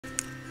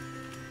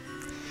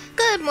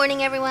Good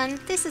morning, everyone.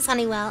 This is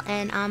Honeywell,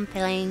 and I'm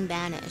playing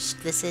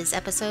Banished. This is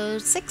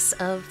episode 6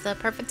 of The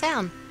Perfect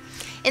Town.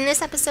 In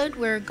this episode,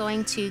 we're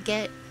going to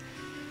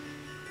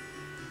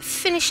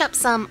finish up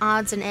some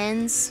odds and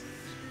ends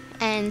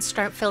and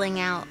start filling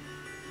out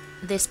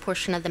this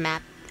portion of the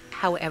map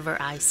however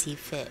I see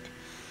fit.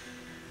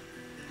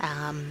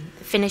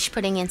 Finish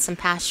putting in some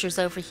pastures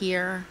over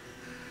here,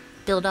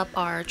 build up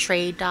our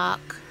trade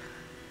dock,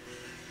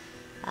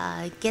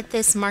 get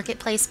this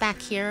marketplace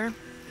back here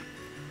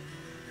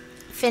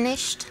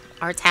finished,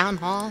 our town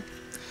hall,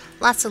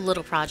 lots of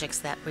little projects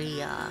that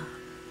we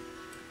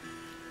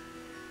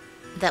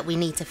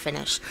need to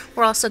finish.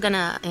 We're also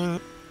gonna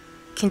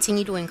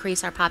continue to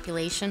increase our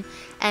population,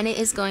 and it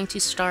is going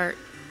to start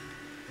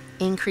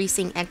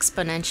increasing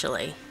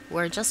exponentially.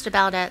 We're just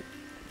about at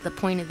the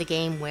point of the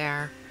game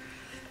where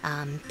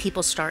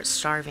people start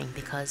starving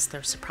because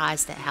they're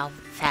surprised at how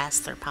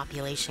fast their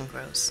population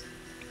grows.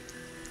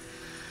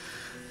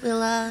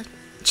 We'll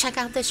check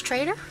out this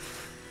trader,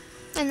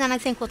 and then I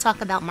think we'll talk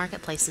about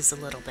marketplaces a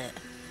little bit.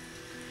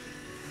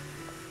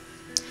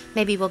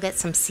 Maybe we'll get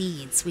some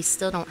seeds. We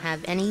still don't have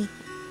any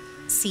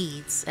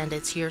seeds, and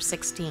it's year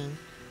 16.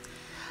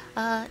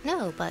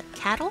 No, but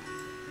cattle?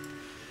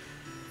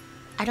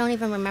 I don't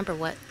even remember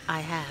what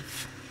I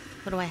have.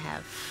 What do I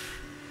have?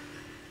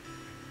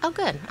 Oh,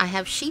 good. I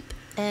have sheep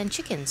and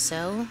chickens,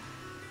 so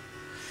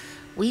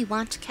we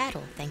want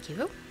cattle. Thank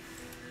you.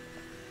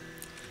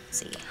 Let's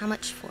see, how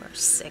much for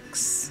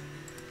 6?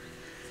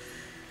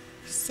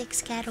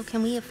 6 cattle.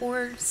 Can we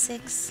afford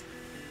 6?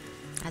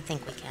 I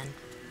think we can.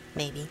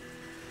 Maybe.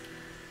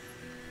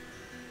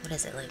 What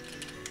is it, like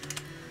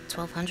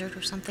 1,200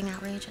 or something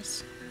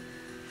outrageous?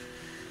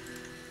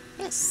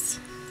 Yes.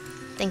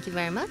 Thank you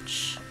very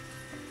much.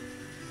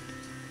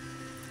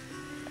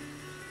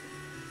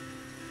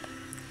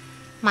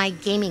 My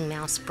gaming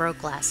mouse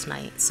broke last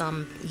night, so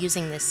I'm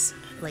using this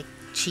like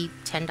cheap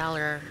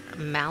 $10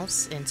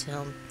 mouse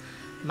until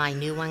my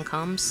new one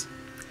comes.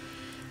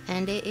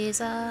 And it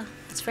is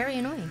it's very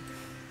annoying,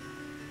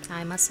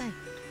 I must say.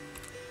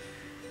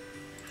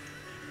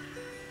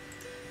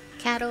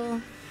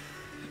 Cattle,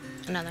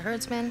 another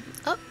herdsman.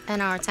 Oh,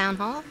 and our town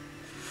hall.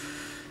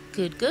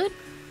 Good, good.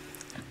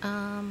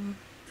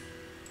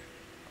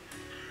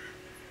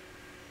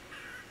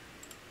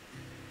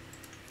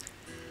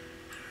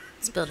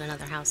 Let's build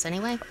another house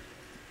anyway.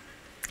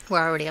 We're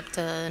already up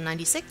to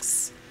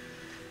 96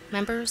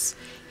 members.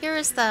 Here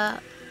is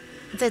the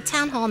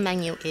town hall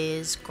menu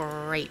is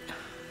great.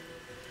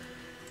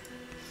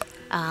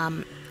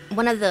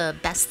 One of the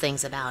best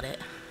things about it,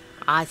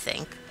 I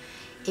think,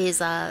 is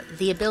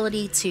the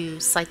ability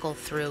to cycle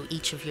through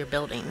each of your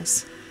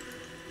buildings,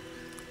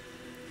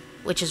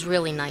 which is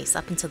really nice.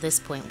 Up until this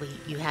point,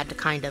 you had to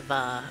kind of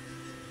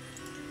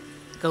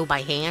go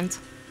by hand.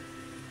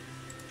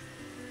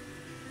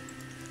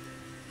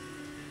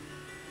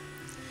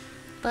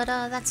 But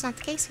that's not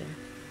the case here.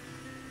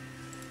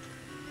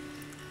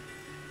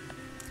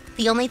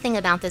 The only thing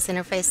about this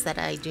interface that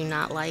I do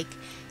not like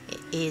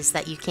is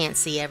that you can't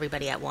see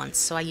everybody at once,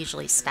 so I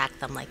usually stack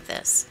them like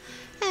this.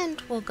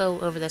 And we'll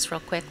go over this real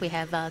quick. We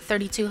have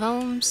 32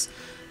 homes,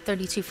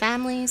 32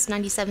 families,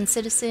 97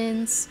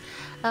 citizens,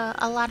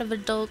 a lot of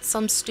adults,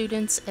 some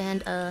students,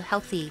 and a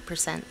healthy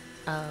percent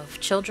of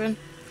children.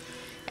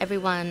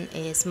 Everyone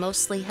is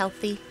mostly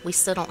healthy. We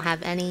still don't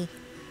have any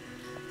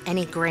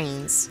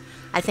grains.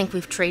 I think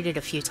we've traded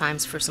a few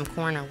times for some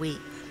corn or wheat,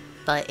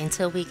 but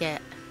until we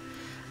get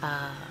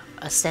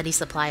a steady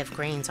supply of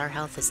grains, our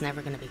health is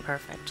never going to be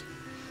perfect.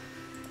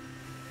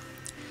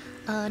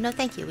 No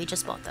thank you, we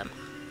just bought them.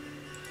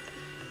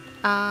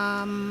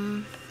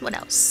 What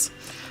else?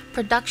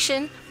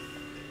 Production.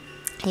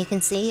 You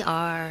can see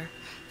our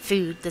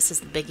food, this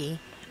is the biggie,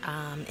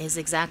 is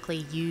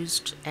exactly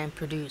used and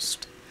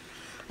produced.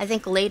 I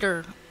think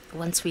later,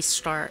 once we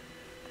start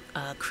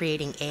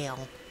creating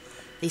ale,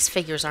 these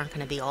figures aren't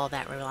going to be all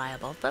that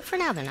reliable, but for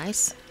now they're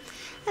nice.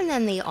 And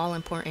then the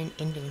all-important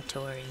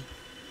inventory.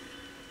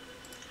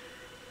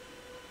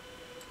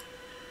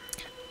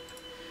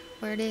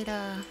 Where did,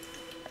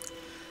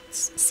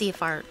 let's see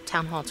if our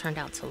town hall turned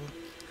out to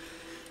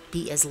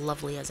be as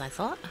lovely as I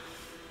thought.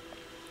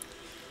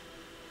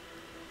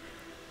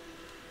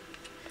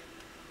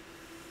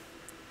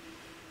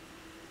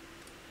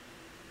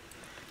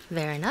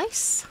 Very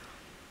nice.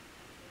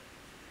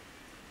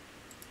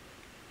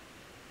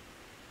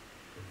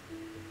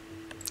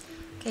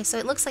 Okay, so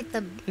it looks like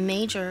the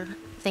major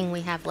thing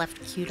we have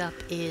left queued up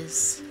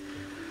is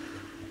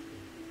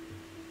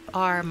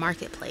our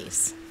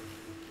marketplace.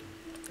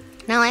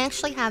 Now, I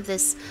actually have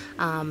this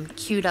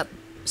queued up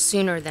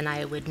sooner than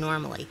I would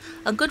normally.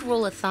 A good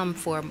rule of thumb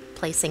for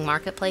placing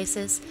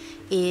marketplaces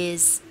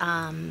is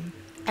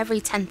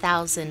every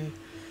 10,000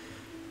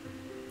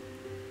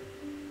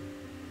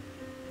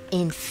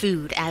 in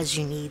food as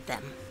you need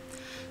them.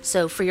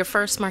 So for your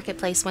first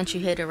marketplace, once you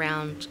hit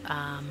around,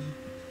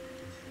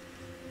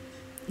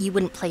 you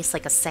wouldn't place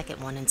like a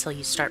second one until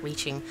you start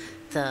reaching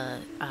the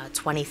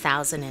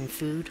 20,000 in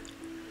food.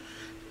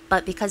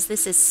 But because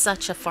this is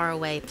such a far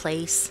away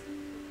place,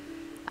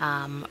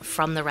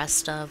 from the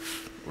rest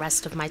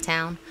of my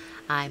town,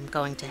 I'm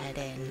going to head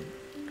in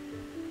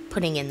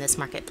putting in this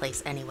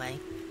marketplace anyway.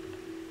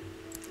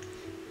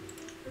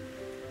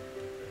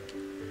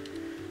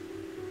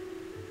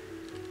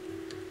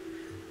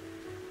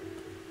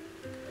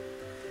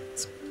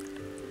 Let's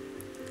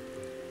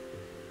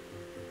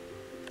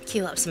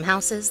queue up some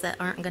houses that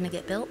aren't going to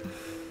get built.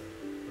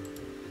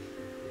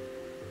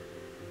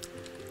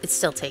 It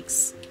still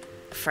takes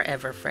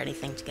forever for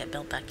anything to get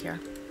built back here.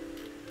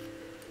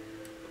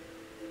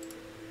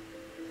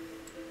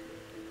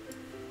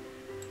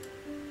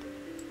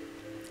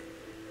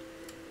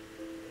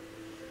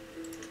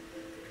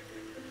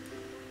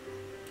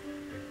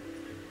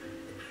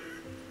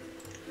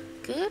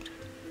 Good.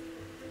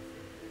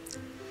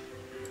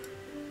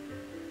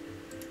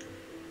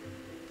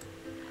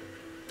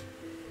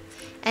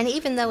 And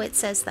even though it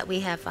says that we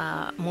have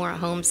more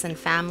homes than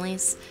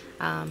families,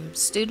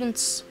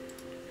 students,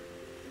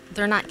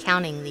 they're not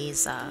counting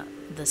these,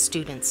 the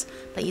students.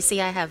 But you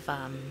see, I have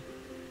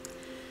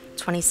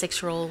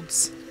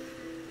 26-year-olds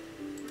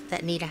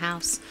that need a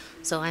house,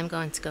 so I'm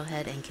going to go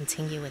ahead and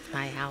continue with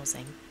my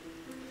housing.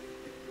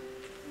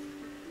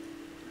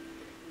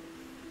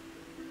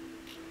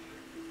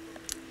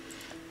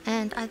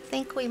 And I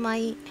think we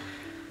might...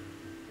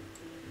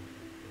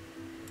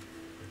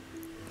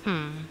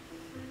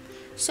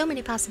 So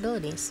many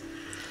possibilities.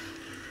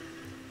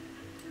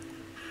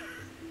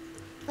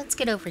 Let's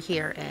get over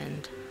here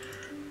and...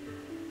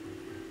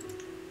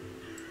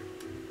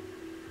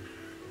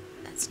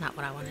 That's not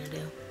what I want to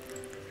do.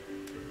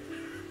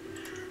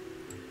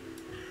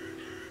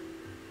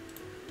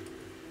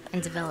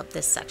 And develop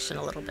this section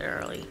a little bit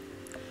early.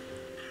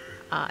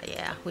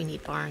 Yeah, we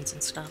need barns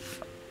and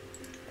stuff.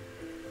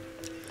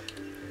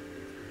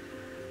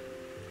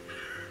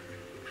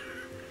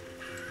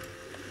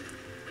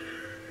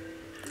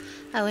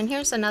 Oh, and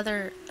here's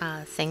another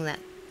thing that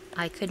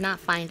I could not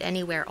find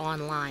anywhere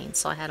online,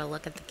 so I had to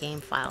look at the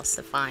game files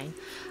to find.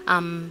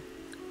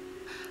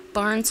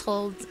 Barns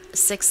hold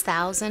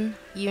 6,000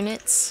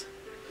 units.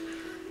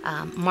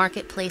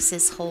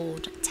 Marketplaces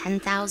hold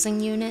 10,000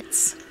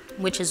 units,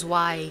 which is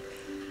why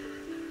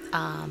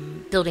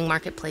building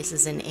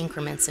marketplaces in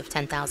increments of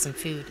 10,000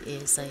 food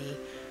is a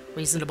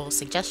reasonable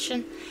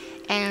suggestion.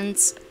 And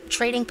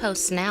trading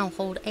posts now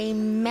hold a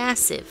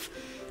massive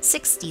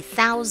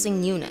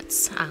 60,000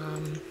 units.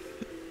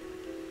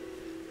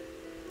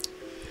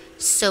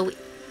 So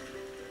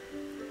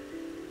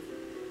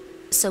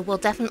we'll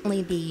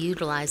definitely be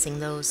utilizing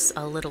those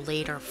a little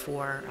later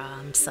for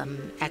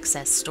some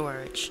excess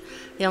storage.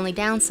 The only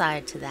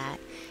downside to that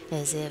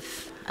is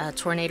if a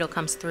tornado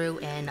comes through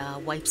and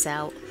wipes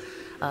out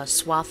a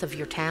swath of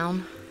your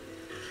town.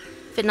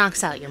 If it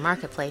knocks out your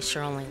marketplace,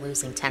 you're only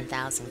losing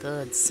 10,000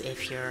 goods.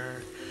 If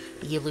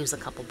you lose a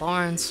couple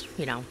barns,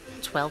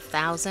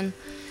 12,000.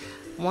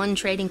 One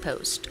trading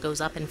post goes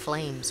up in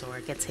flames or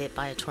gets hit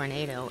by a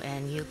tornado,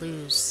 and you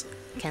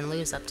can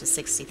lose up to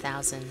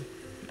 60,000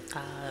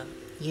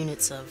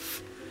 units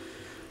of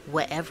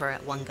whatever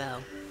at one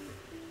go.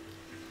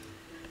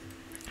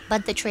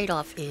 But the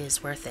trade-off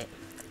is worth it.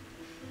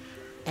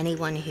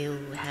 Anyone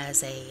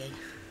who's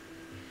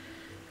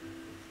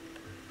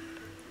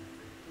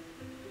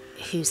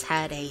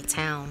had a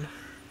town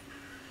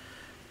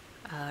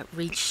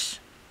reach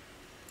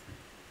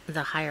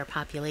the higher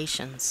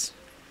populations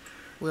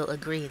will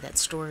agree that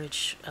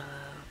storage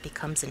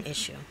becomes an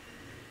issue.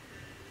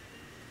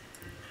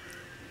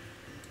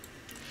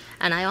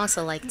 And I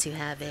also like to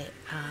have it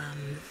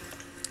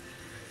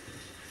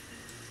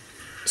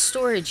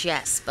storage,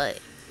 yes, but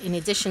in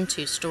addition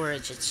to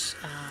storage, it's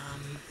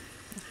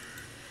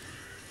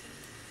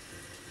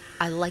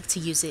I like to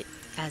use it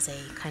as a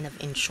kind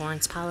of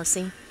insurance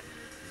policy.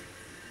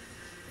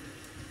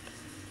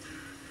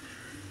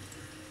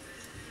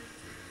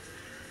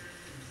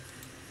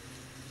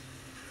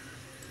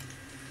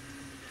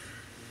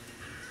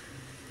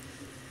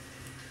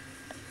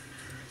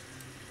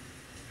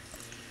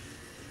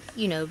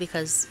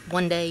 Because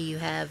one day you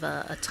have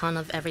a ton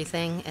of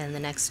everything, and the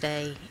next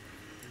day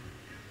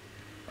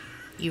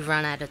you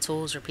run out of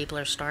tools or people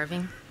are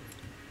starving.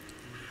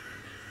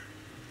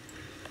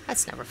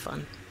 That's never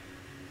fun.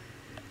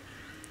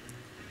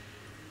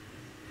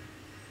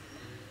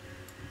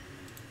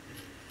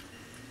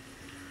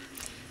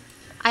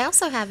 I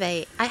also have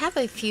a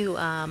few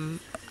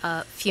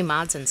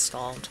mods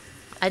installed.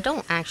 I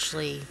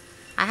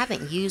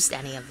haven't used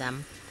any of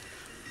them,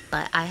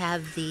 but I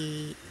have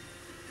the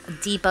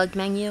debug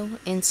menu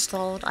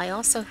installed. I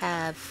also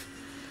have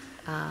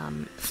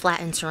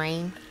flattened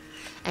terrain,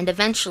 and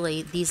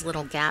eventually these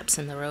little gaps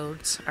in the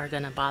roads are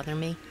going to bother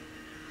me,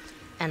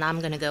 and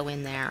I'm going to go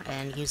in there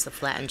and use the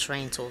flattened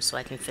terrain tool so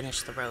I can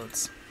finish the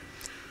roads.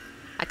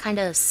 I kind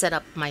of set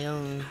up my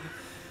own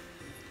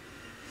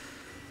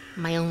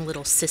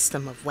little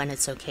system of when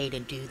it's okay to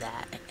do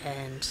that,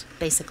 and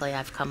basically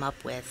I've come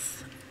up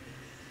with,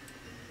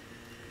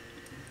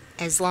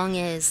 as long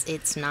as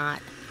it's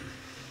not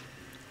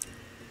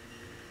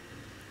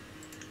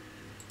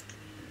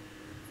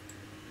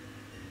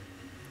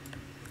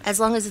as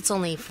long as it's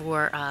only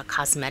for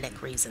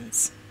cosmetic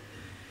reasons.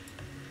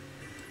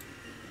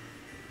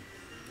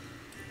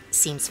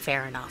 Seems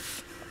fair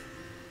enough.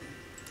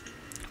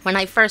 When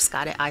I first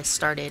got it, I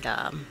started,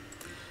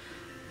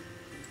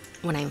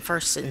 when I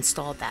first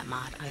installed that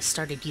mod, I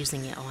started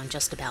using it on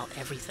just about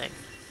everything.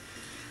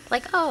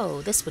 Like,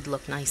 oh, this would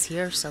look nice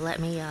here, so let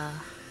me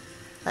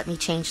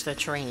change the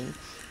terrain.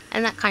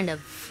 And that kind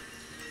of,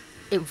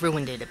 it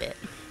ruined it a bit.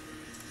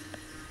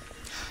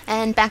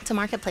 And back to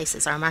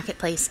marketplaces. Our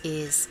marketplace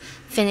is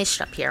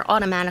finished up here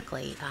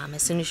automatically.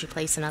 As soon as you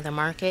place another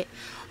market,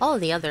 all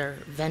of the other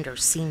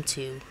vendors seem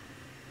to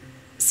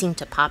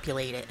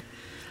populate it.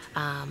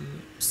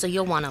 So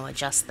you'll want to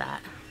adjust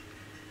that.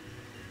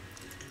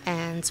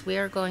 And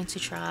we're going to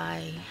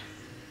try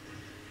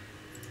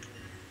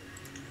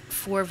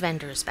 4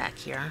 vendors back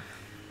here.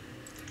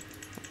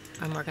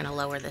 And we're going to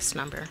lower this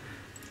number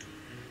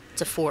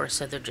to 4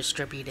 so they're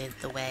distributed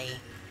the way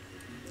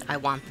I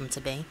want them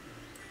to be.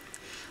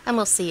 And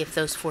we'll see if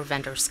those 4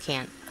 vendors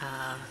can't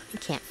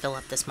fill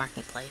up this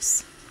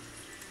marketplace.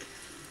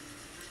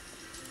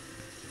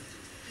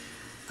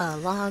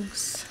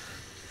 Logs.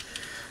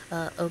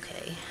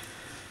 Okay.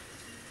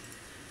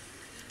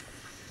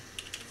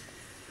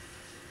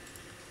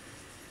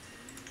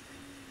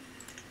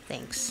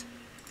 Thanks.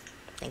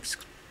 Thanks.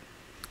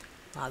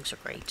 Logs are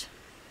great.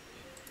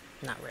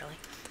 Not really.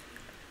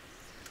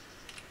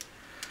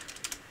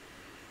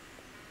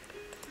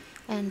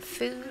 And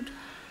food.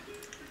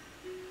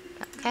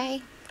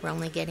 Okay. We're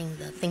only getting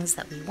the things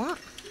that we want,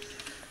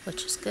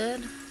 which is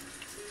good.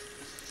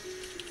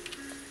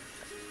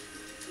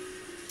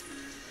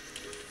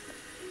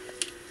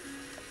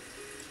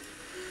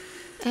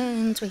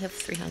 And we have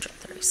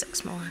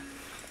 336 more.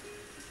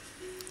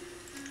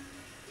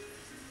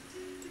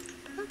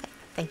 Okay,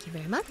 thank you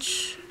very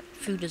much.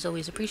 Food is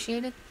always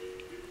appreciated.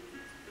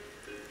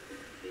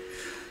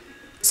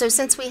 So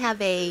since we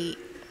have a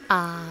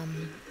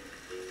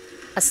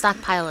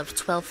stockpile of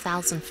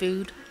 12,000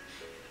 food,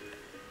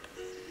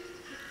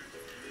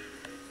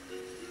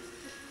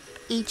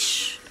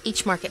 each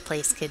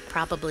marketplace could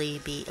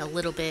probably be a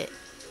little bit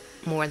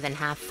more than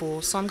half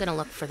full. So I'm going to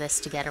look for this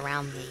to get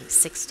around the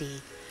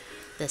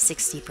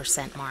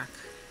 60% mark.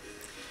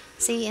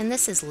 See, and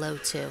this is low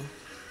too.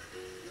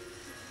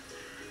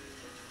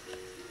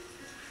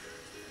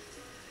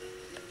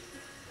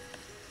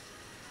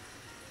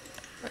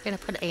 We're going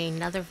to put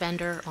another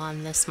vendor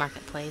on this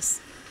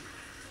marketplace.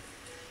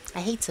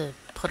 I hate to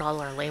put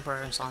all our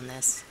laborers on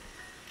this.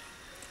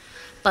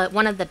 But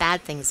one of the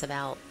bad things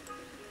about,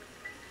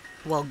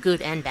 well,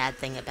 good and bad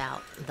thing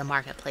about the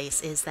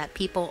marketplace is that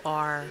people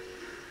are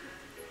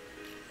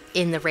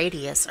in the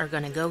radius are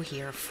going to go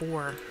here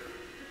for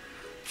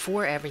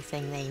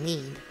everything they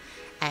need,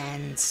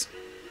 and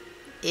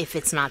if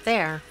it's not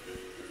there,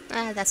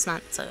 that's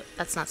not so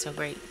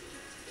great.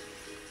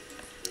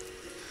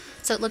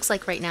 So it looks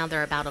like right now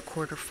they're about a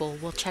quarter full.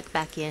 We'll check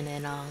back in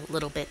a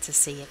little bit to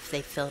see if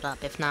they filled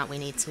up. If not, we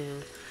need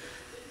to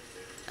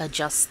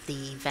adjust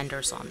the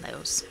vendors on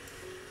those.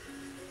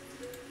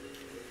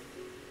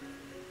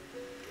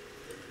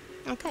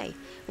 Okay,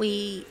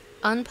 we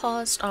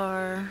unpaused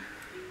our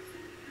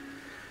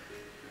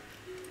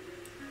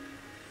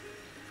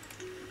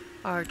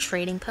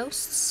trading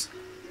posts.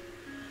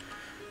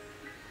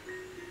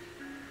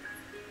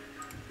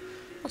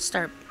 We'll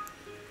start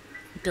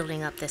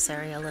building up this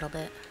area a little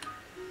bit.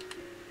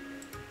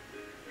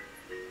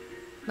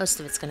 Most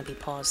of it's going to be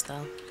paused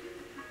though.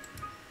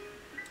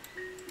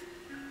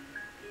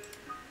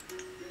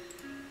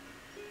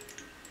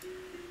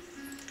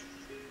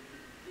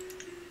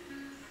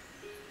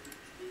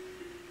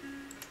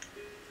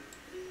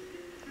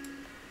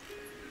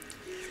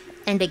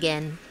 And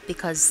again,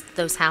 because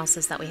those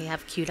houses that we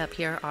have queued up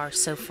here are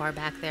so far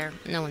back there,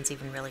 no one's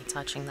even really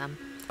touching them.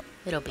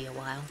 It'll be a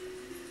while.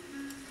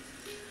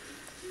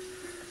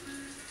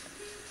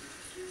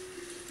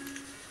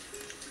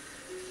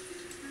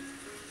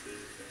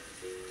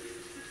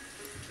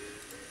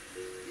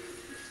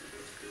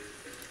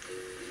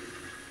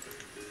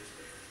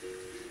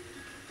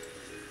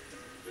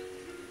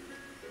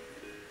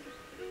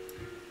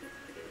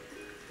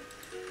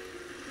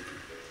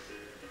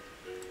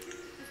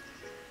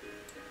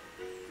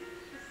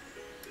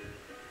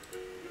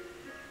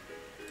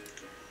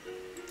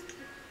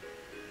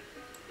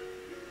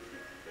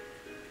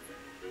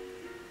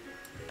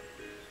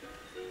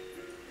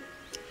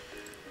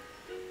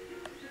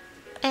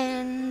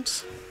 And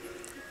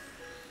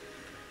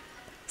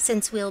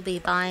since we'll be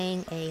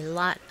buying a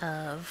lot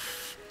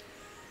of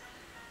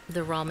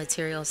the raw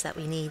materials that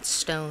we need,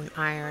 stone,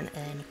 iron,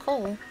 and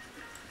coal,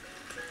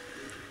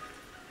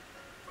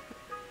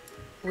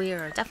 we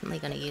are definitely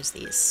going to use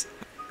these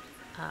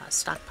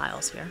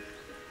stockpiles here.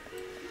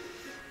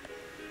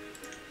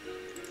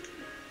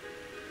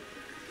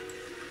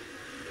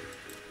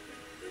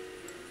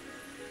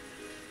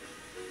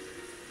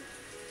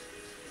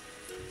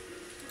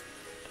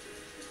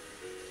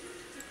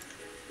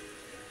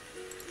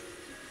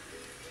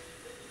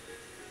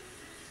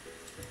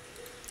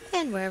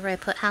 And wherever I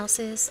put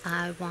houses,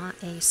 I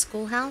want a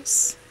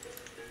schoolhouse.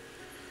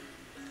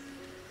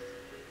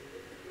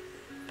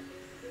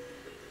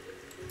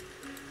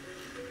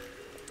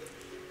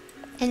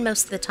 And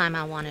most of the time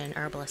I want an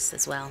herbalist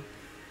as well.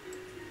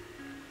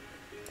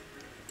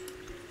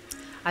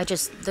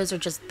 Those are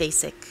just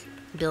basic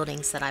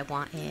buildings that I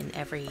want in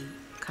every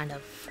kind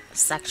of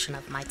section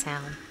of my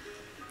town.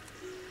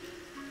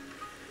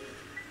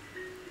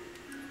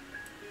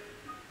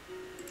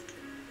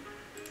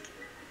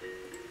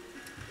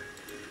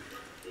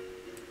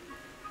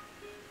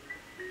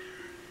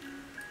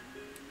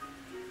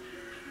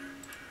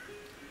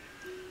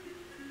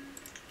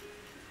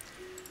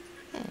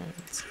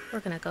 And we're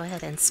gonna go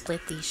ahead and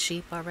split these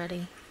sheep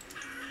already.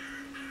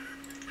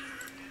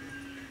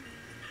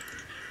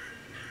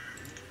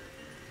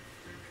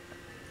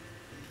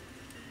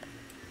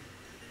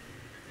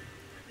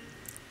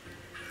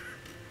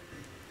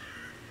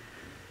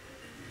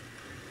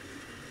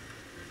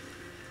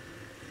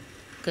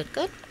 Good,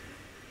 good.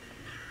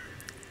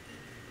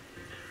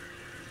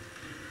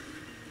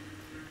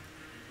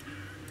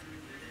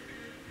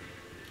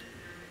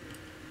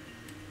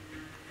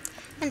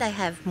 And I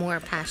have more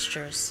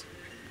pastures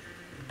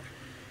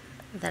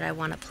that I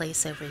want to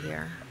place over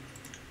here.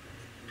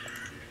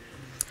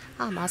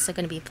 I'm also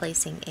going to be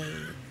placing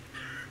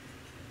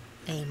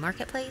a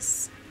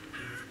marketplace.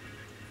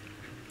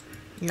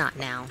 Not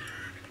now.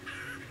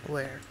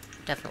 We're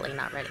definitely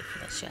not ready for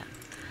this yet.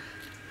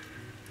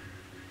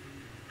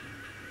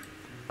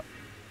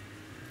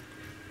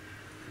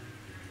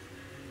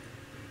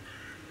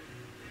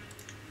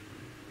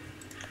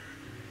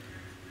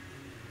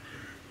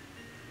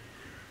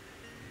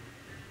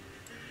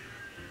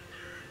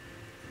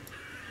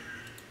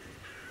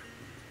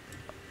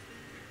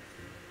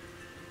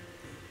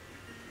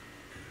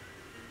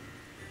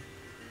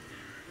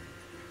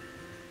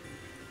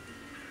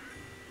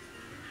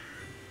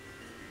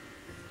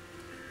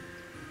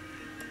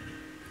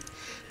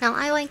 Now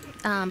I like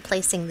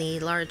placing the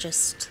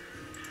largest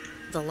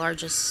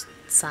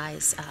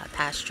size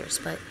pastures,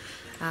 but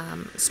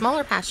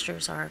smaller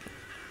pastures are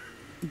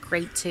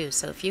great too.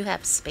 So if you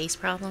have space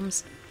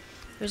problems,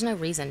 there's no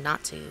reason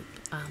not to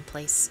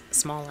place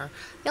smaller.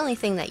 The only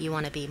thing that you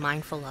want to be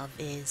mindful of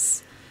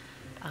is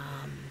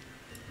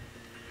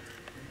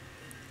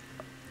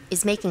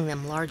making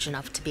them large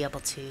enough to be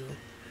able to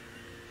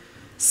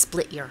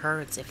split your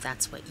herds if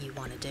that's what you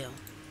want to do.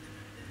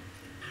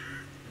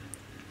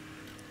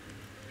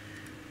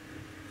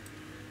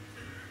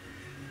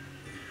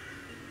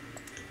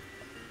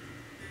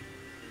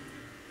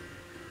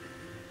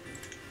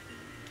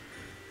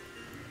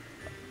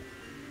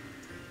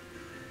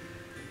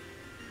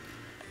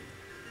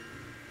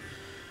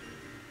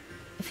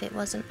 If it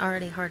wasn't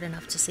already hard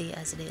enough to see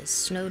as it is,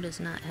 snow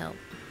does not help.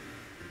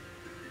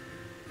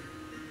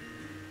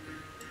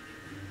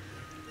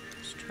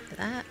 Let's try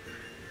that.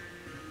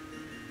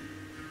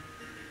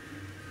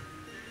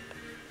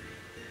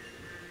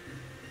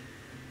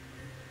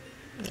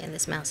 Yeah,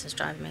 this mouse is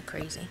driving me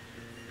crazy.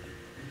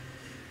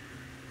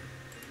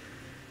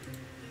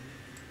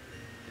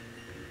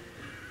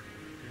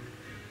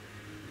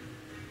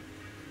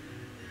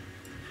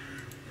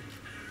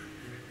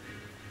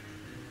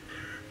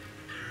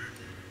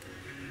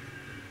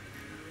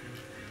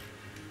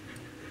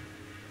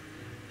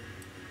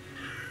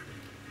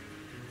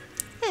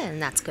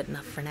 And that's good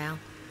enough for now.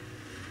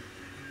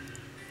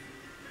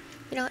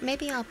 You know what,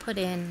 maybe I'll put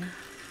in,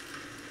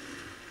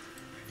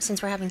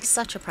 since we're having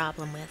such a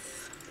problem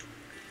with,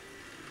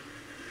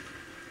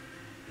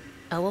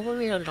 oh well,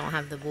 we really don't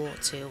have the wool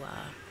to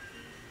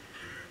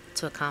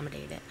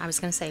accommodate it. I was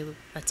gonna say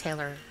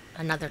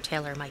another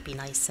tailor might be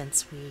nice,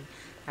 since we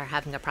are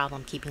having a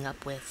problem keeping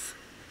up with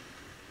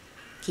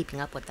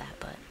that,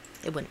 but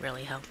it wouldn't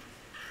really help.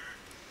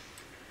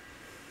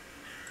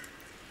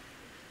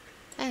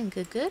 And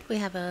good, we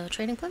have a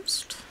trading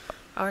post,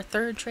 our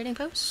third trading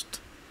post.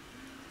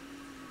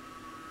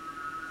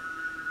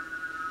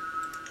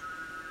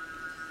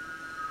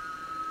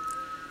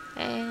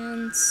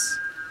 And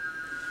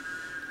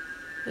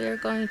we're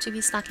going to be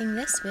stocking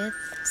this with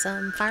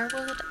some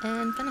firewood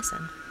and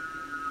venison.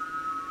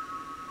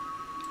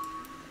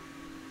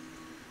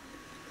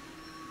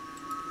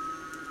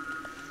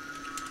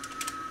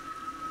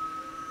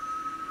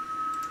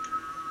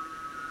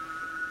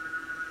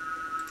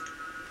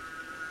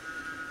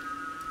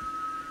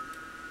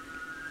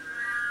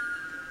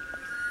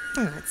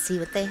 Let's see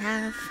what they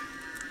have.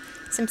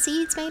 Some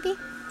seeds, maybe?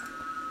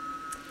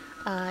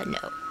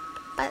 No.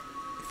 But,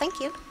 thank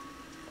you.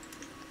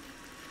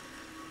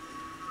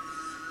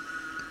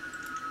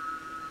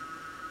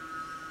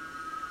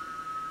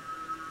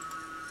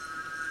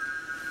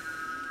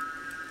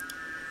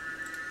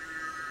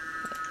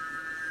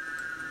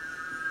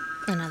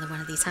 Another one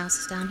of these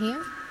houses down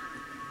here.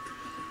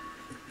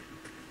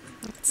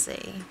 Let's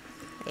see.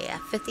 Yeah,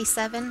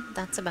 57.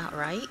 That's about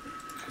right.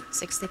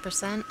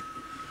 60%.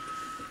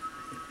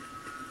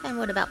 And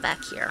what about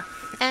back here?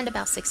 And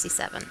about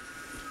 67.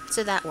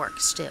 So that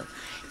works too.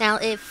 Now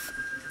if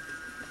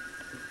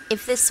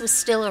this was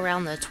still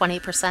around the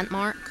 20%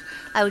 mark,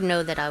 I would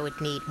know that I would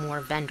need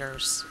more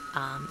vendors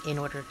in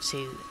order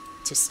to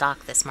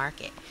stock this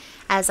market.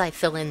 As I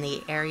fill in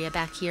the area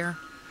back here,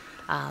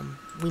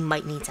 we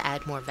might need to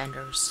add more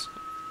vendors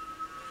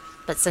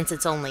But since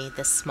it's only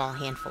this small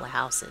handful of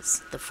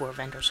houses, the 4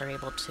 vendors are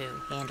able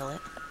to handle it.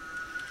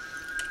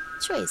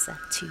 Let's raise that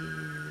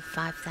to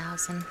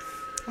 5,000.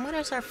 And what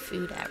is our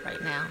food at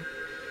right now?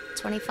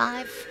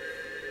 25?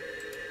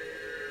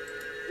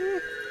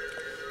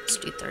 Let's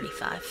do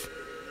 35.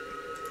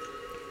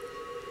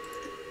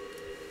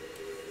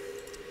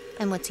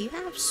 And what do you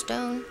have?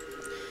 Stone?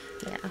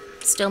 Yeah,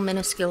 still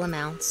minuscule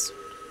amounts.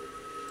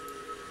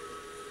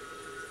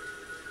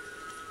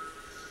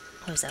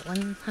 What is that,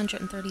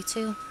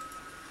 132?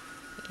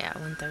 Yeah,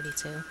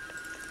 132.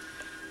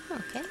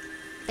 Okay,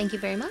 thank you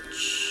very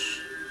much.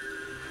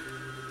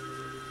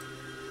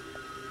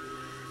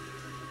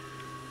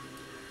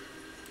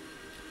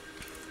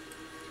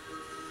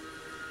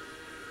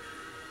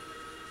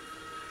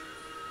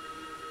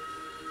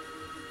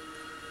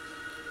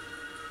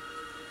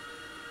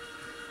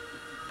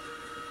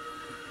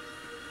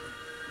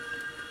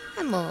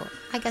 And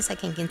I guess I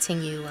can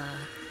continue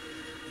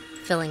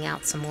filling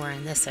out some more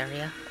in this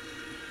area.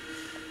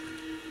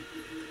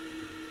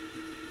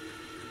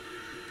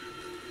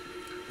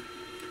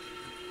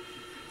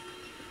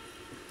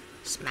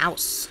 This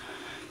mouse.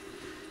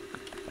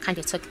 Kind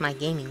of took my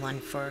gaming one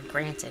for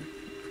granted.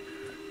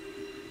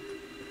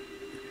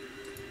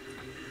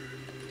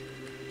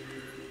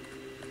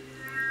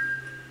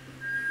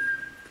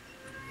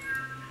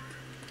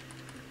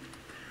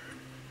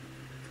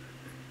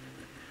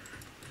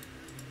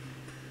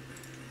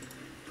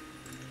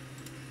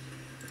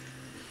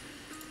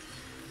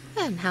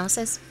 And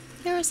houses.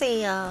 Here's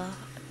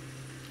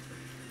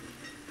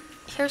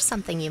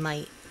something you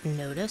might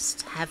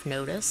have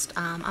noticed.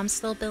 I'm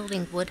still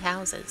building wood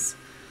houses.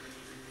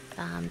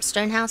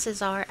 Stone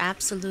houses are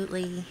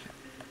absolutely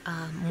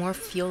more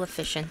fuel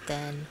efficient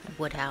than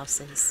wood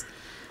houses.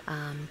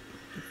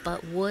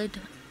 But wood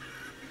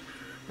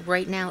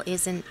right now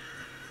isn't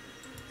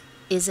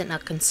a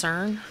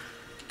concern.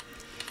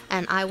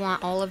 And I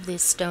want all of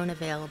this stone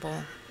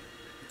available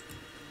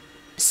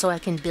so I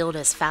can build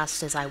as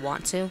fast as I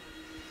want to.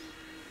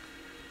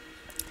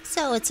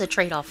 So it's a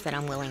trade-off that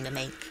I'm willing to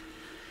make.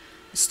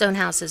 Stone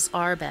houses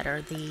are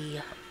better.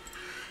 The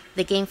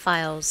game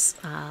files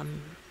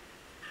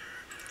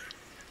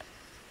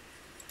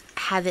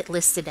have it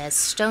listed as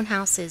stone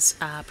houses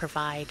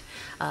provide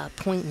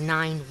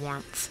 0.9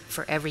 warmth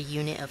for every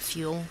unit of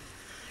fuel,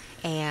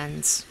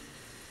 and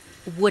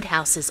wood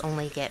houses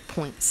only get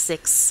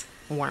 0.6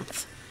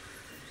 warmth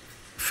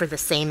for the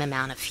same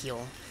amount of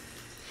fuel.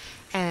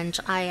 And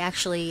I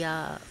actually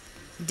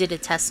did a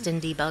test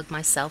and debug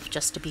myself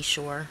just to be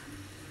sure.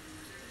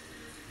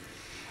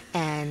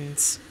 And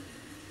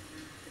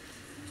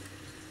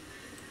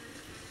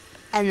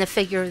the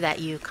figure that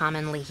you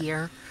commonly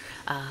hear,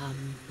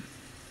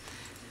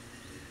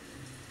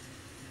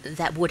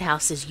 that wood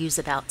houses use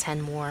about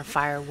 10 more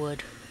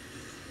firewood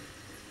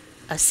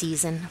a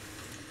season,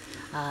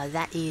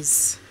 that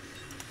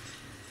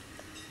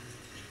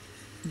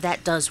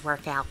does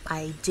work out.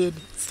 I did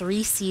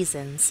 3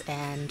 seasons,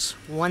 and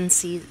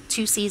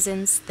 2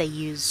 seasons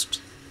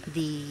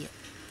the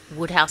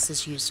wood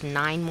houses used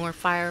 9 more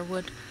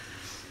firewood,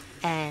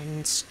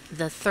 and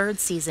the 3rd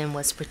season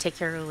was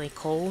particularly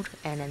cold,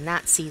 and in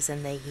that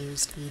season they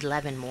used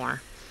 11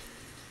 more.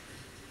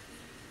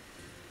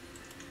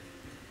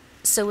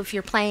 So if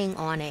you're playing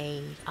on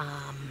in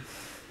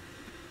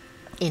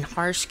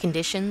harsh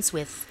conditions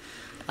with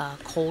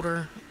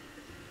colder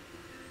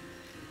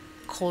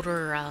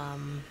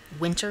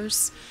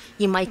winters,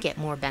 you might get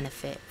more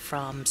benefit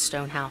from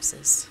stone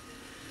houses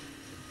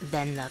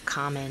than the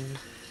common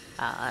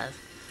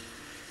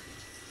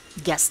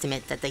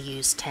guesstimate that they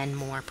use 10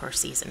 more per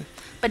season.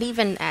 But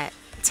even at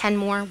 10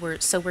 more, we're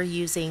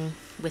using,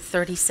 with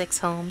 36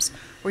 homes,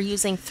 we're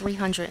using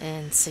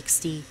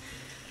 360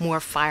 more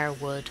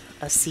firewood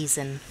a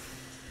season,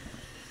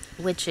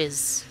 which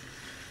is,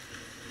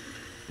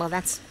 well,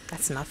 that's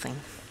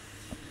nothing.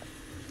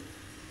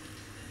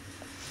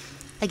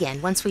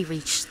 Again, once we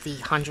reach the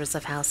hundreds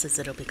of houses,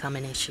 it'll become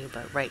an issue,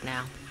 but right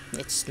now,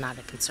 it's not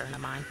a concern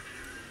of mine.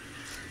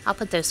 I'll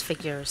put those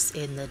figures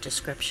in the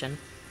description.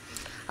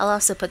 I'll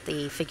also put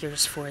the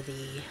figures for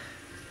the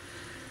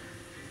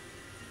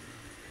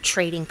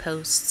trading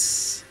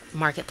posts,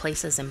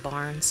 marketplaces, and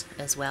barns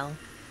as well.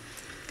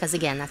 Because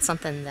again, that's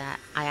something that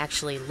I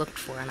actually looked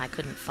for and I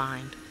couldn't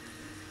find.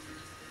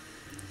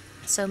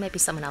 So maybe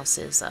someone else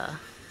is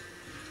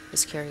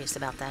curious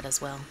about that as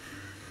well.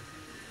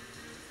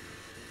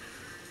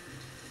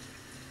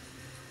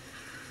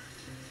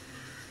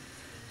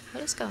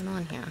 What is going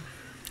on here?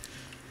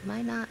 Am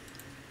I not?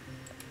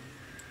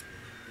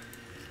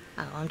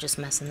 Oh, I'm just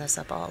messing this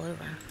up all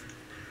over.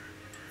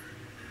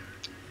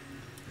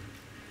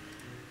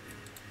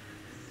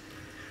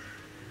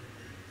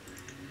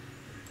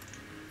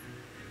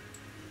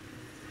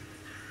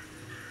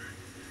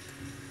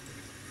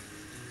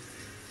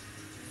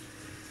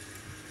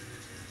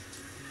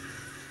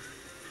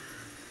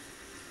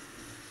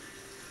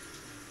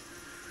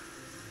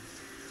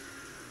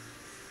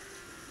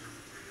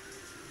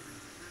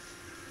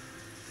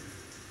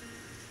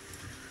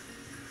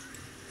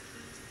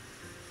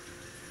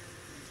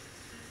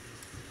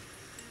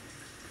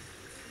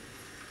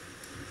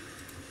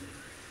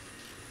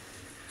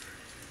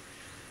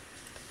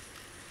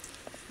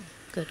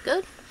 Good,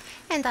 good.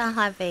 And I'll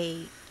have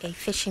a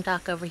fishing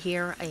dock over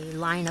here, a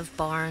line of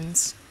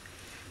barns,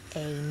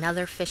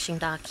 another fishing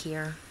dock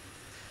here.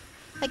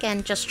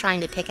 Again, just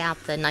trying to pick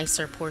out the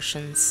nicer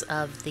portions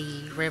of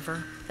the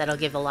river that'll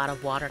give a lot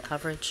of water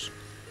coverage.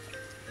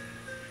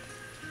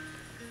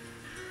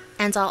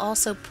 And I'll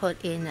also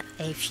put in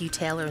a few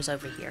tailors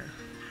over here,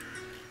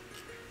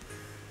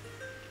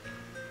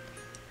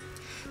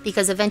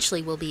 because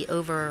eventually we'll be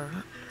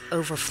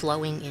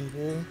overflowing in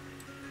wool.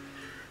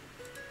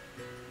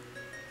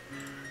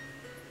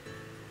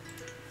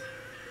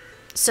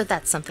 So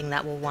that's something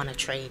that we'll want to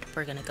trade.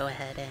 We're going to go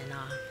ahead and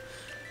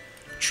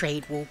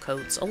trade wool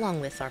coats along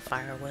with our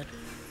firewood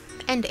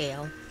and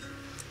ale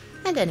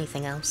and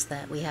anything else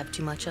that we have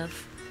too much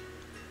of.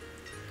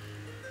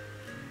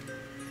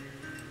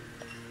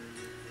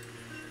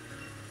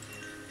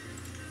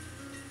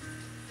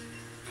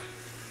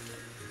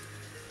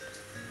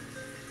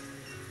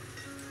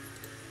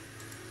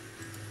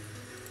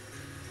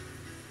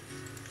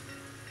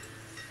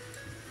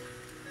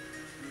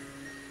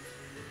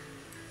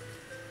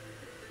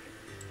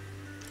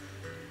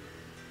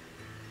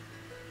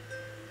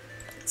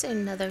 It's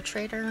another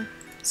trader,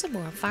 some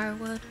more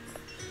firewood.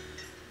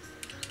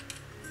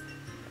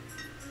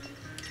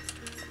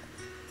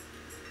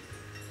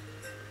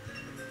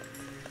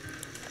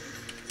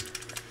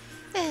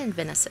 And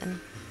venison.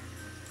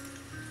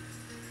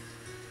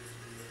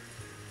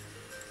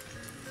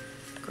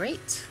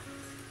 Great.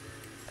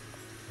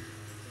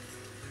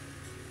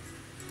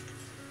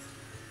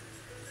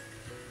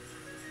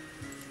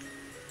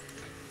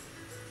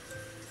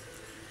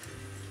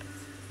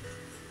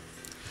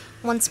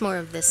 Once more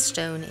of this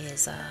stone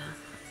is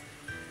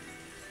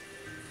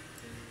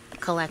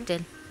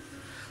collected,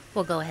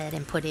 we'll go ahead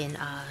and put in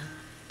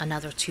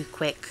another 2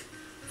 quick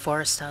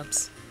forest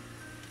hubs.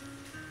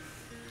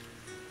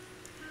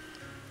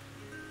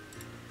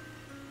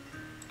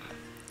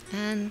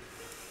 And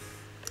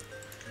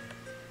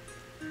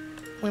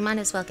we might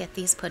as well get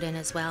these put in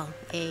as well.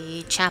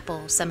 A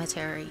chapel,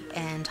 cemetery,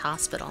 and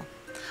hospital,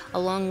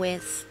 along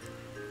with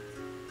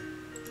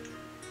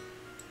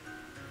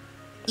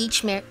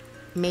each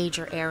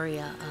major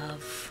area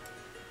of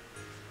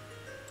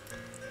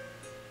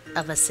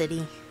a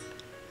city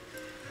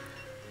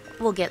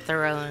will get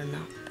their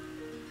own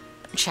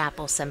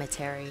chapel,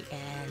 cemetery,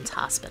 and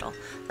hospital.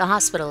 The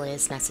hospital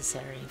is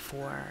necessary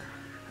for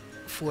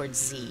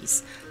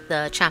disease.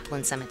 The chapel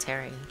and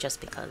cemetery, just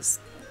because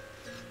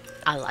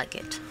I like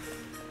it.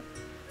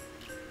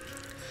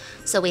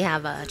 So we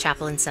have a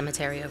chapel and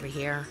cemetery over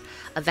here.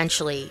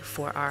 Eventually,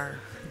 for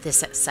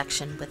this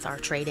section with our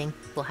trading,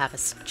 we'll have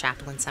a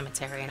chapel and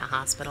cemetery and a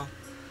hospital.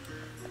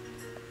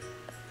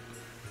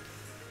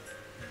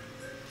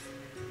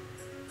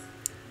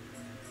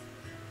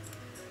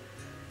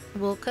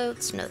 Wool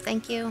coats, no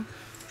thank you.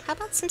 How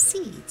about some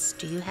seeds?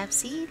 Do you have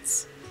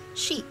seeds?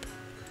 Sheep?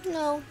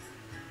 No.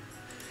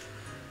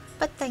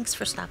 But thanks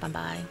for stopping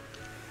by.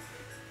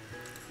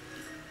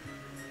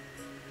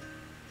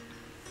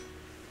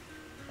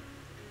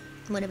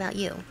 What about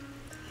you?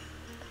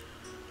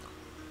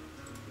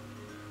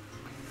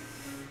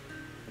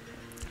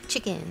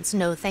 Chickens,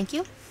 no thank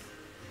you.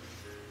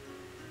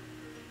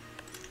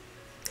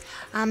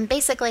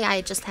 Basically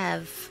I just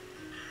have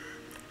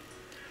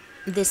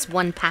this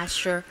one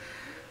pasture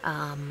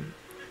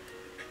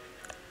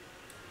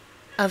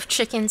of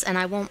chickens, and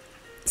I won't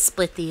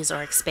split these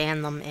or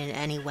expand them in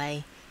any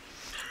way.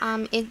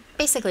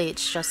 Basically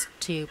it's just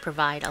to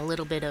provide a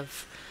little bit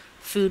of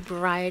food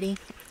variety,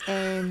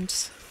 and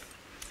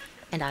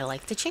I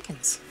like the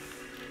chickens.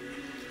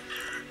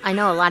 I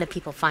know a lot of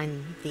people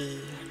find the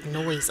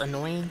noise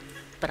annoying,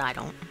 but I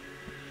don't.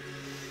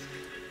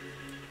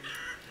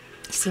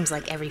 It seems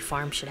like every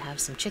farm should have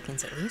some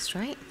chickens at least,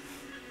 right?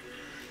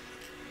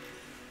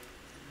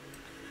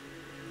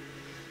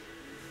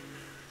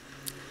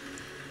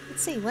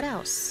 Let's see, what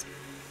else?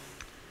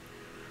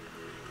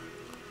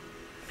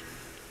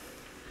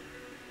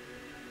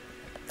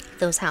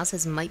 Those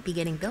houses might be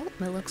getting built,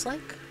 it looks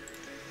like.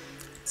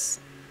 Let's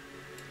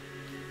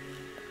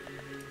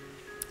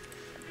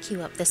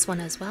queue up this one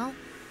as well.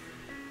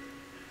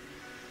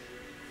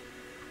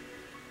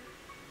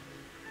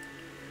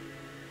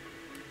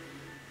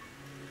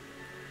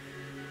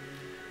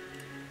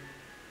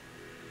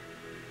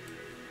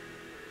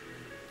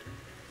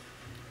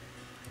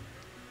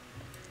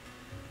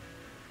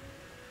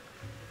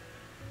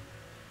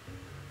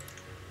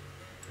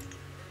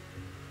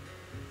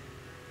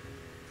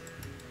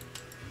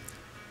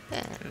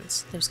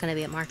 And there's going to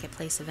be a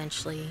marketplace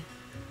eventually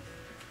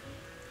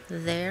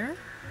there.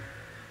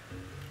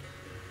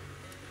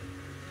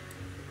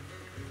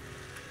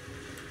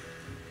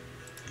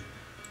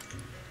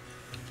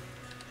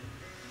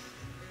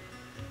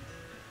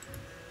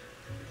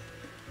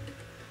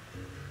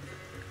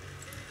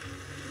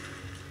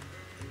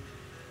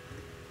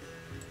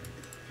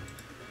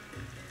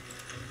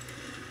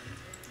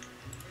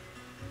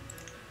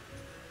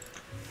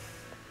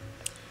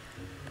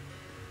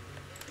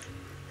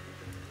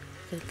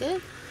 Good,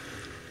 good.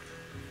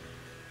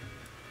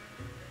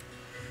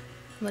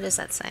 What is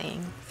that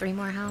saying? 3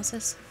 more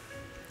houses?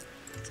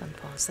 So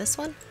unpause this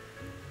one.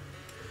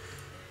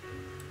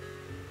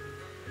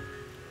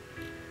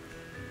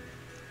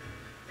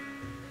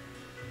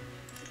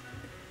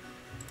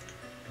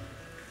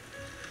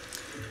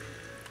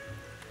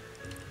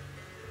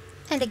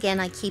 And again,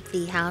 I keep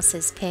the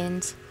houses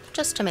pinned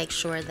just to make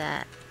sure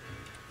that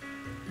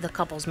the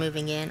couples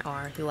moving in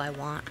are who I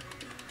want.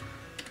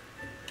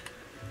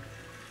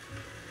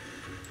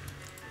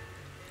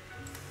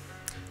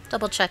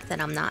 Double check that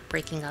I'm not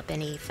breaking up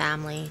any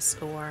families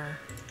or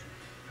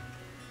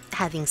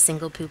having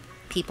single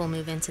people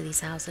move into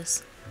these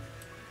houses.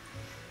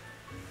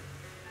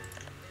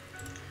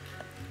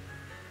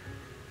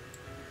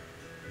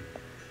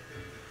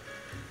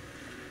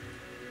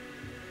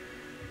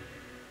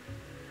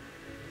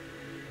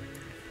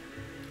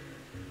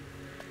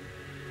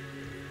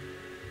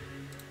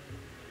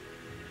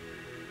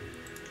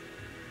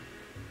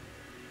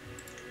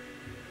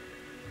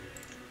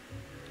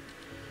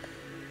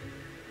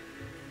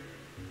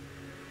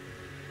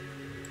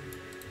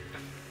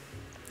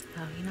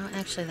 Oh, you know,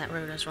 actually that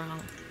road is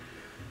wrong.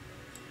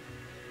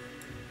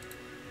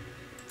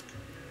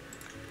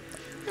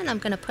 And I'm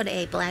going to put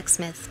a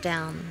blacksmith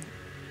down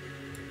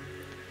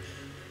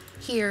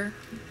here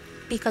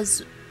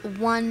because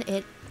one,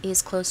 it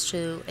is close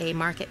to a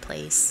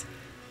marketplace.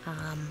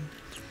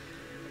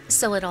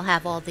 So it'll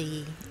have all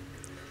the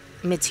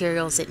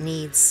materials it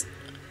needs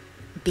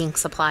being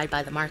supplied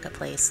by the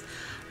marketplace.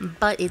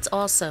 But it's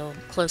also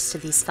close to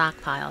these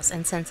stockpiles,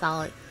 and since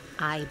I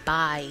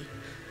buy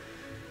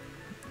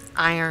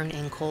iron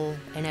and coal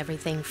and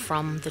everything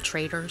from the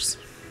traders,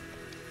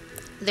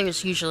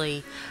 there's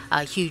usually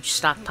huge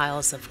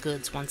stockpiles of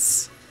goods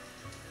once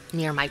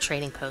near my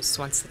trading posts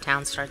once the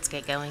town starts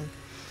get going.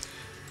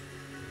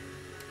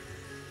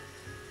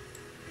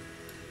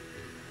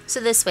 So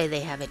this way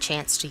they have a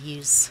chance to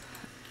use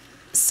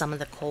some of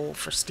the coal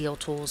for steel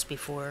tools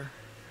before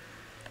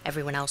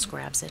everyone else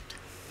grabs it.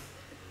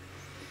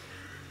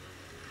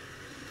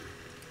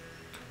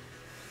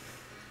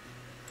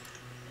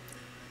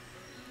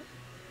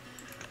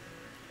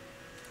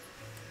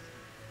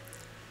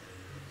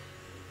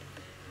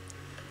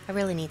 I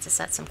really need to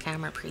set some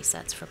camera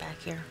presets for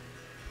back here.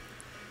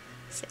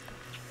 So,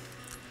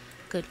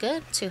 good,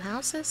 good. 2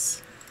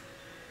 houses.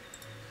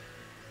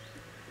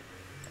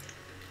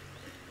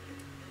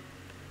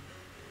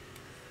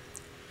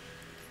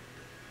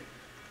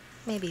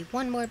 Maybe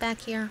 1 more back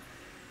here.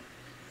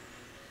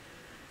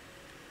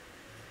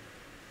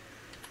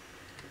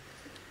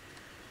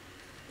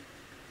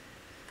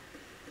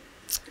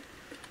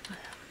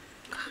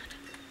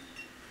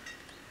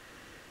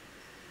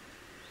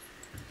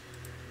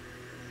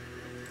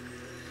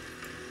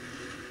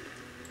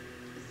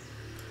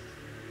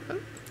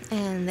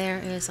 And there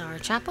is our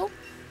chapel.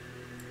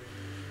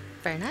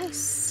 Very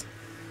nice.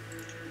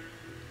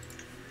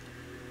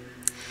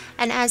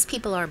 And as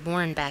people are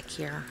born back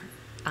here,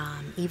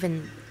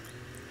 even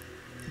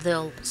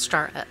they'll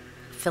start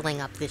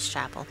filling up this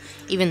chapel,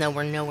 even though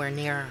we're nowhere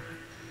near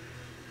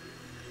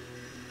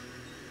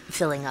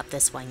filling up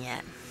this one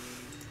yet.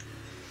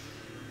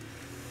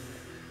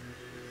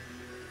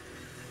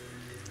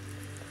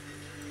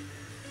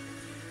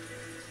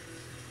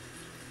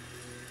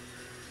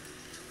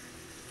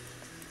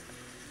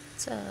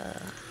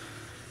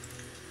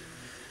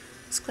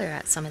 Let's clear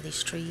out some of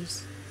these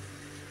trees.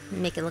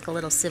 Make it look a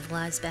little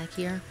civilized back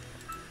here.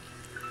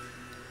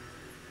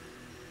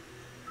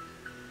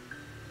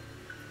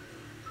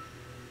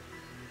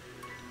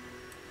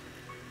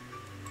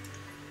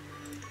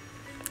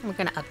 We're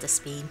going to up the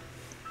speed.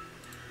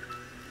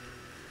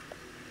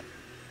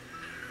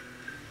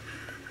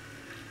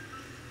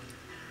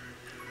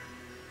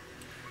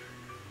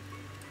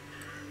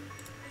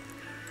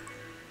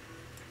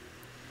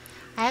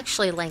 I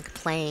actually like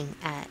playing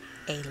at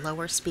a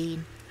lower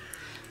speed.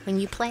 When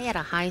you play at a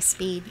high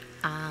speed,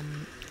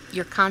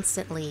 you're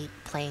constantly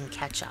playing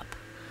catch up.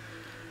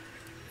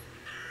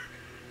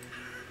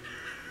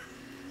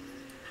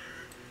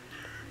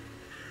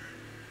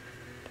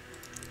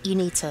 You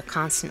need to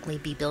constantly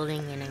be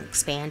building and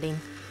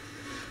expanding.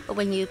 But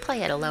when you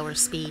play at a lower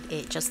speed,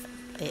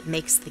 it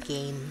makes the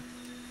game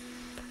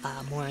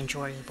more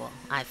enjoyable,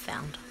 I've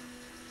found.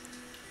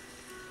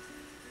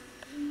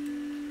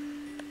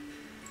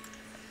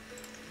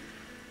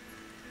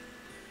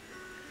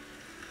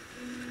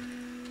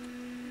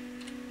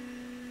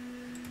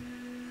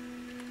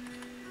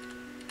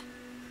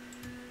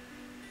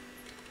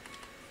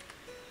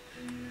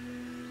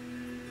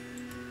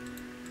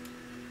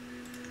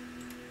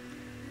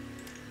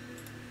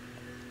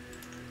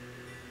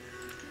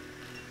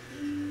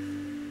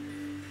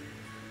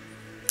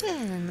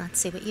 And let's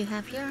see what you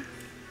have here.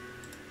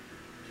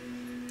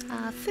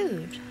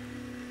 Food.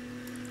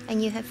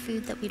 And you have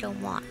food that we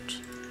don't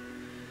want.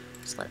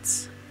 So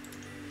let's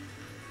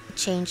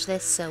change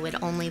this so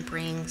it only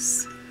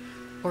brings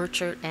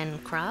orchard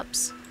and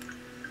crops.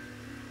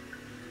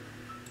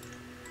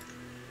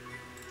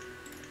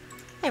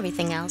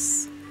 Everything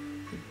else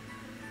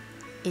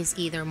is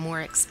either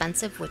more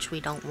expensive, which we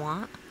don't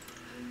want,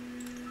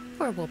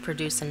 or we'll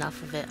produce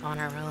enough of it on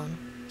our own.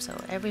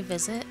 So every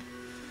visit,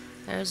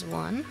 there's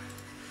one.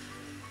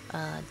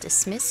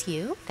 Dismiss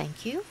you,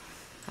 thank you.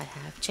 I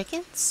have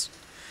chickens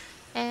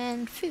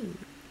and food.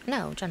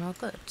 No, general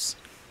goods.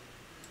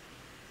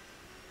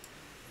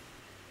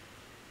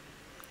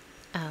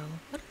 Oh,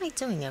 what am I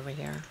doing over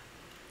here?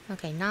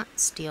 Okay, not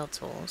steel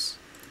tools.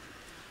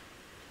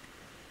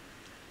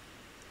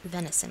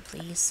 Venison,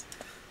 please.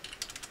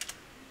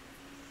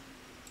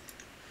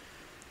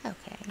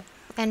 Okay,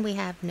 and we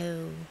have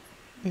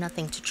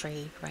nothing to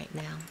trade right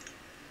now.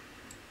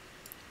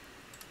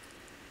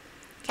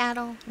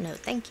 Cattle, no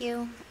thank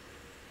you.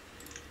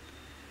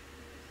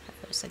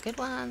 There's a good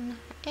one,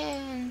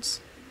 and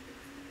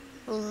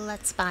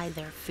let's buy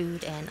their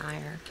food and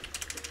iron.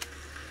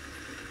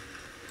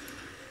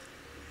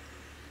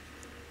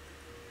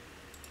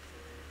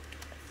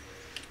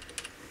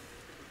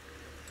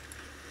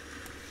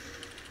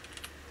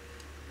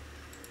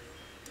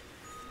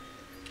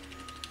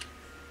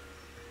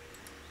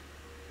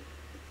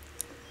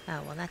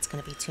 Oh, well, that's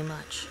going to be too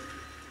much.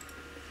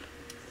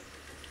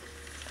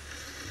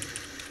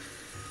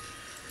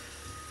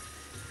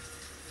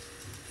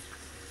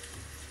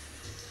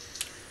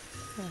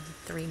 And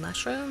 3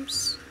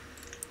 mushrooms.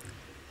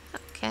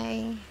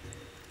 Okay.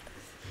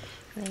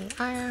 The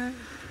iron.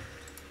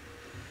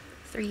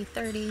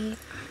 330.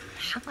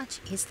 How much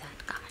is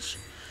that? Gosh.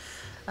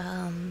 I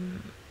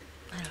don't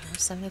know,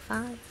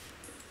 75?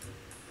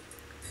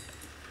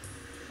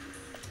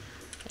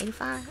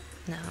 85?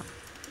 No.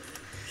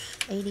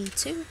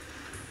 82.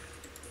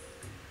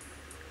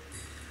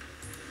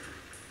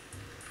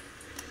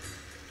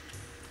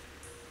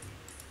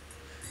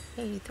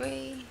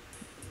 $83.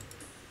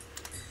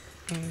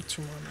 And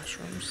 2 more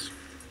mushrooms.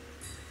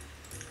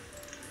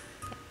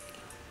 Okay.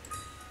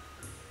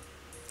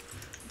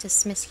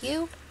 Dismiss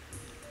you.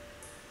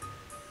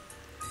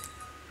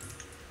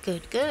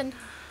 Good, good.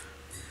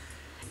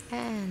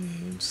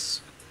 And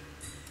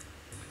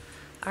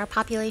our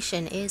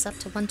population is up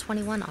to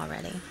 121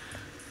 already.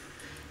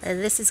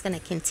 This is going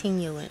to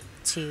continue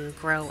to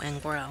grow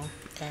and grow,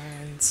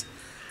 and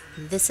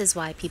this is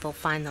why people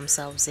find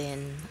themselves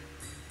in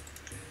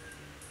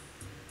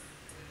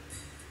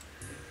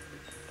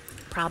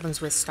problems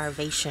with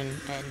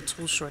starvation and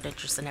tool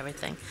shortages and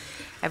everything.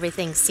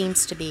 Everything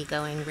seems to be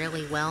going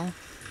really well,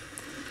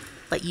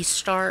 but you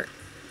start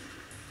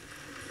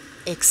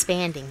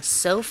expanding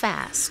so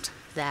fast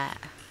that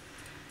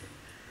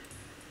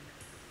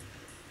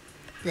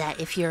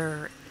if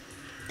your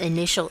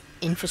initial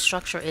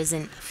infrastructure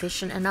isn't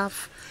efficient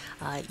enough,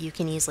 you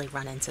can easily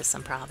run into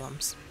some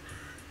problems.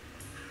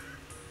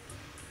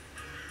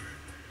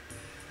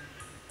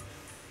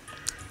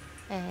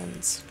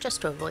 And just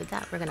to avoid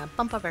that, we're going to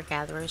bump up our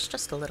gatherers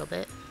just a little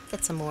bit,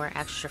 get some more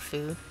extra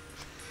food.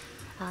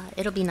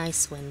 It'll be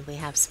nice when we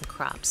have some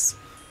crops.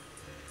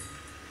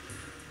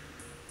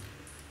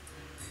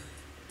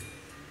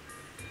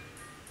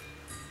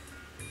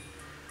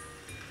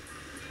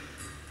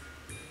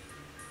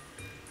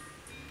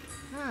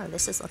 Oh,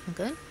 this is looking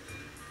good.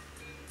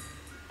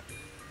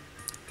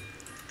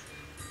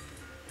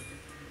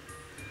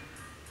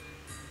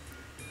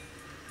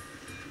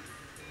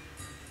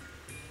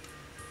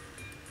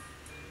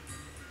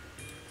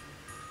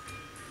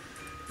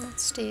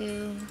 Let's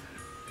do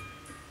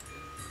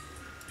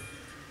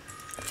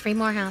 3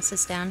 more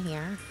houses down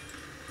here.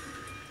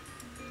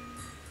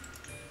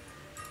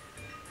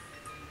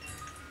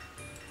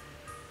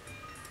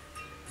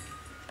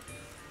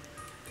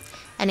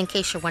 And in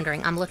case you're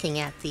wondering, I'm looking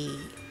at the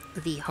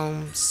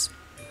homes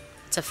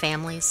to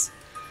families,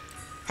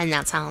 and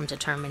that's how I'm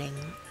determining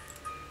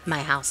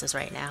my houses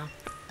right now.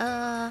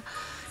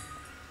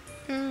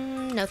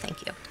 No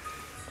thank you.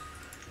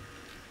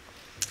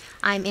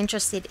 I'm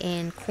interested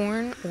in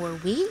corn or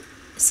wheat,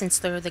 since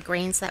they're the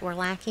grains that we're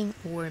lacking,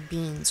 or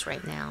beans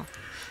right now.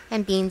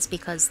 And beans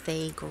because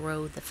they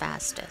grow the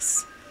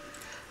fastest.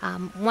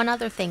 One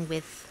other thing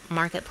with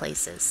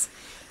marketplaces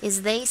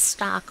is they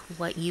stock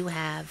what you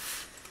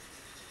have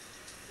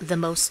the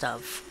most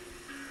of,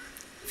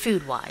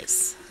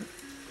 food-wise.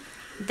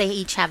 They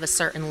each have a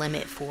certain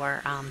limit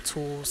for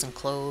tools and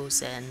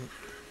clothes and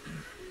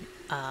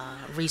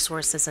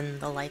resources and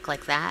the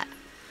like that.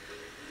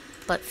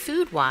 But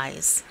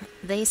food-wise,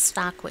 they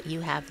stock what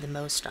you have the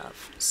most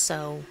of.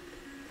 So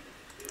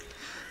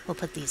we'll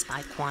put these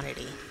by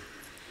quantity.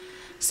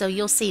 So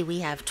you'll see we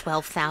have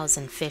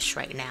 12,000 fish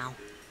right now,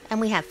 and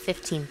we have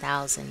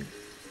 15,000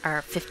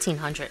 or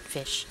 1,500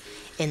 fish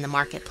in the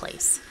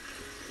marketplace.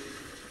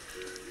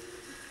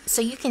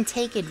 So you can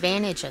take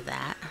advantage of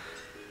that.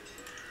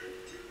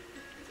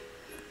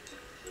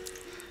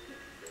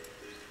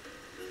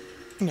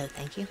 No,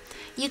 thank you.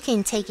 You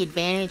can take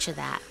advantage of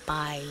that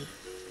by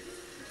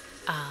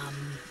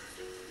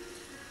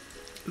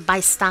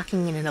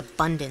stocking in an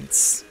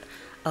abundance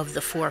of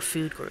the 4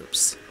 food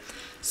groups.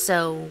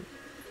 So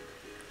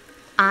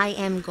I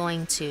am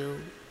going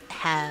to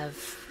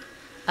have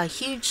a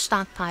huge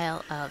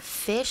stockpile of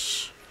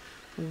fish,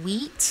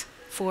 wheat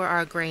for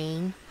our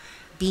grain,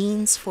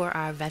 beans for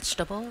our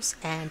vegetables,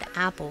 and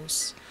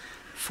apples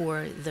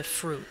for the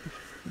fruit.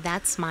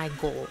 That's my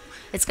goal.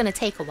 It's going to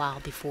take a while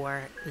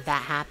before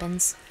that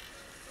happens.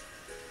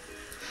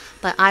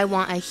 But I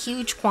want a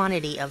huge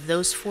quantity of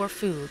those 4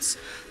 foods,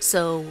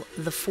 so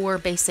the 4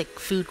 basic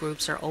food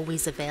groups are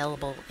always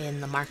available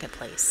in the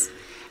marketplace.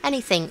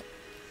 Anything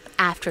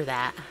after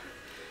that,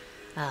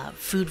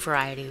 food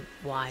variety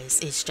wise,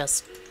 is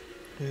just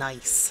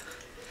nice.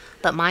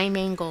 But my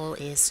main goal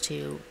is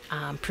to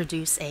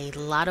produce a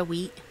lot of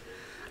wheat,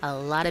 a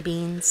lot of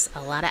beans,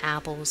 a lot of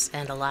apples,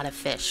 and a lot of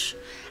fish.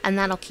 And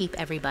that'll keep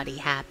everybody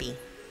happy,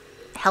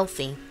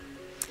 healthy,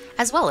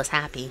 as well as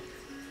happy.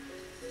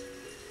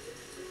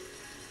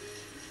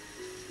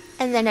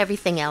 And then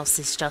everything else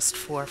is just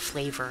for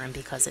flavor and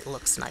because it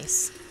looks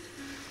nice.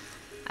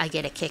 I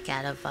get a kick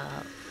out of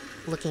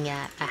looking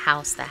at a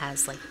house that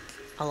has like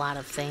a lot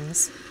of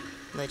things,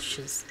 which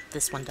is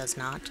this one does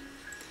not.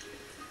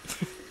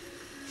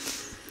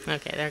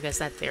 Okay, there goes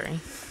that theory.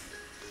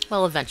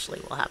 Well,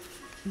 eventually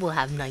we'll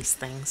have nice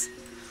things.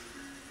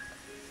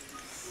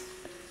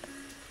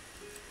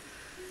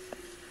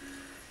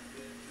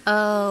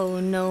 Oh,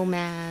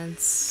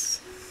 nomads.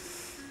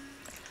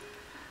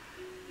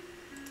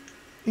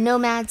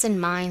 Nomads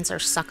and mines are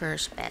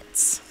suckers'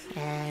 bets,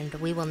 and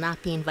we will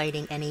not be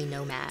inviting any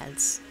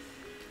nomads.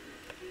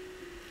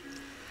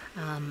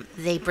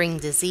 They bring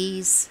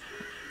disease,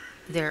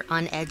 they're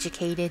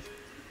uneducated,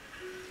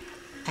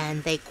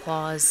 and they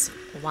cause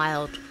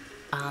wild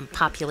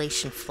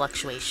population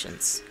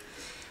fluctuations.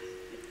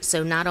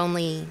 So not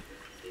only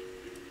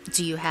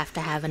do you have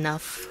to have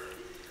enough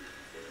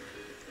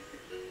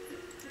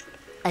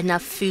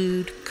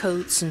food,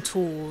 coats, and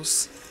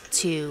tools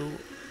to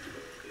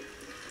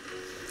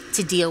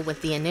deal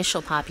with the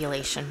initial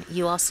population,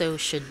 you also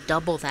should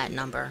double that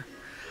number,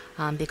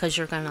 because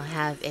you're going to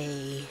have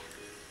a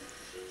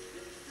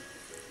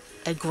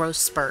growth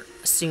spurt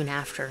soon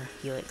after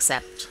you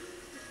accept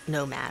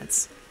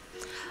nomads.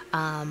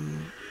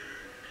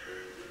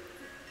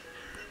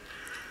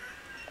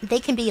 They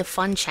can be a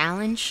fun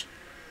challenge,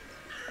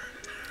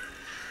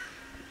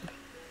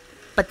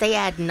 but they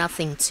add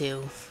nothing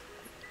to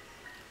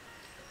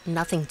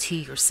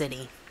your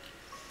city.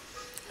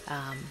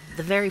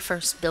 The very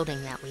first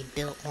building that we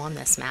built on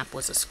this map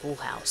was a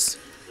schoolhouse.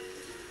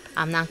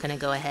 I'm not going to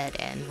go ahead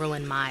and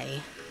ruin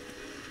my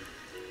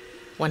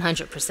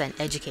 100%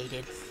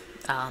 educated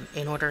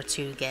in order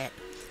to get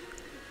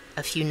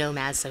a few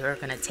nomads that are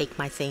going to take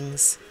my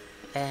things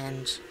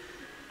and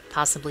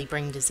possibly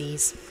bring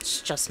disease.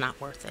 It's just not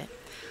worth it.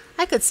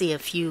 I could see a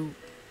few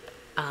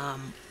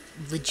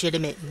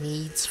legitimate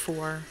needs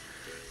for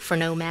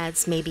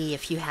nomads. Maybe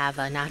if you have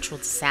a natural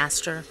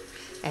disaster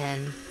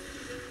and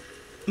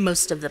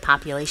most of the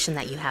population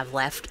that you have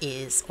left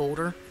is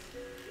older,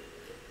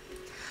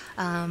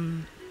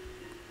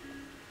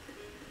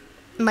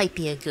 might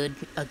be a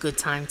good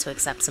time to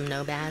accept some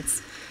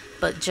nomads.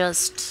 But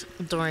just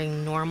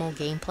during normal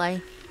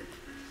gameplay,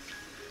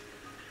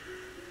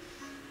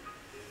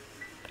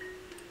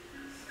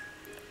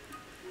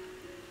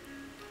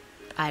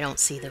 I don't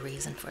see the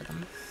reason for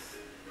them.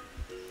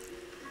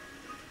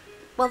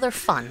 Well, they're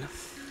fun.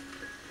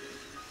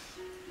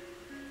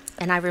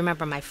 And I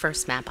remember my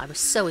first map, I was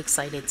so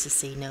excited to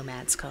see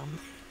nomads come.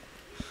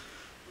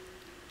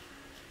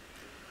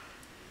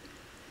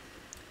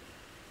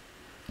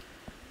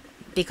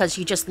 Because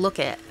you just look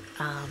at,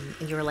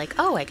 you're like,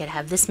 oh, I could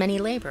have this many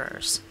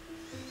laborers.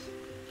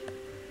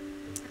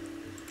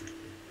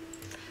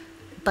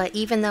 But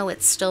even though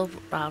it's still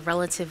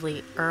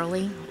relatively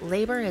early,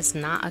 labor is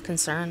not a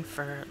concern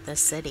for this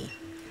city.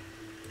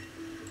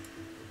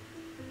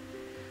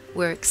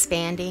 We're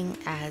expanding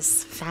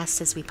as fast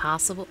as we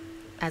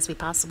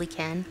possibly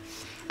can,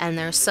 and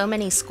there's so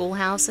many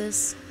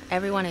schoolhouses.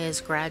 Everyone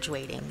is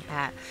graduating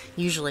at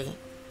usually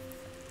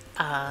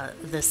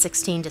the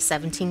 16 to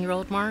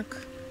 17-year-old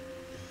mark,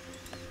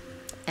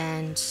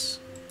 and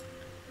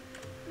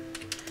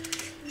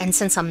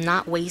since I'm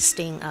not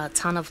wasting a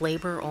ton of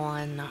labor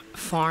on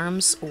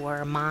farms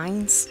or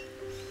mines,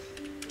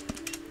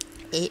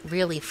 it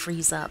really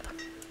frees up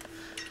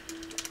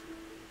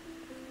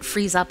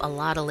a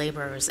lot of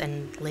laborers,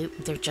 and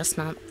they're just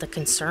not the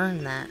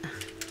concern that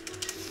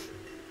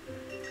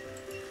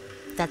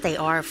they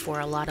are for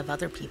a lot of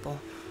other people.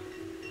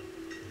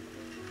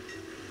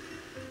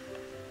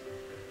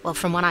 Well,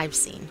 from what I've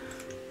seen.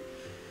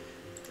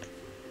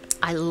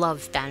 I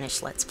love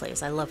Banished Let's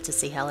Plays. I love to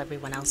see how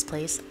everyone else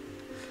plays.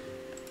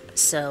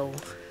 So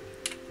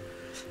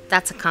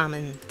that's a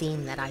common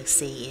theme that I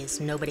see, is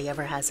nobody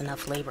ever has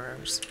enough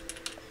laborers.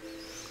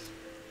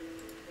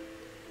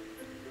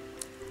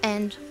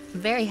 And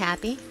very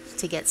happy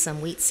to get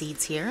some wheat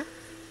seeds here.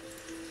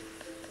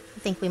 I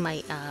think we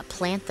might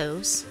plant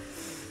those.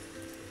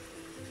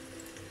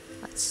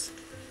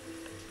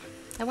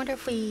 I wonder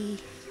if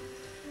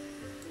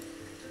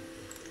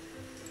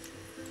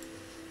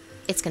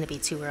it's going to be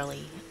too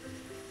early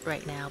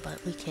right now,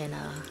 but we can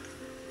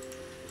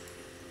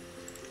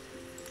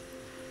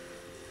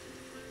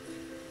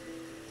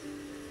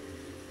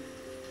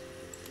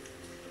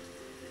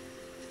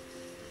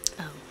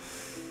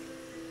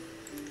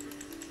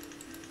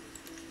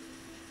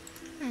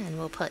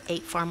we'll put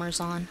 8 farmers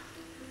on.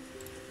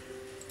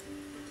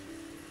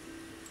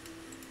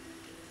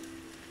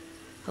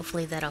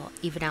 Hopefully that'll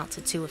even out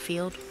to 2 a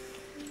field.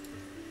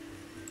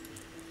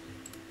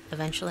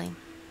 Eventually.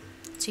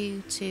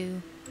 2,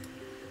 2,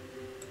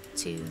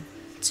 2,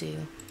 2.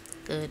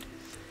 Good.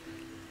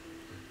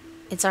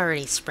 It's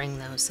already spring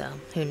though, so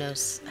who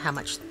knows how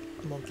much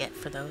we'll get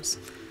for those.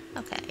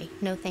 Okay,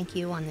 no thank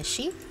you on the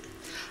sheep.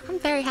 I'm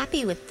very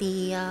happy with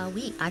the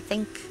wheat. I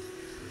think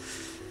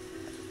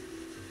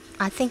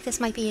this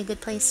might be a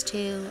good place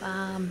to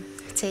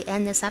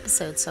end this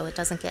episode so it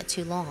doesn't get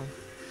too long.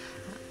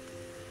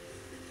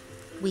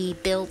 We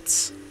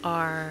built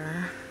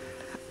our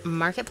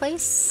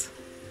marketplace,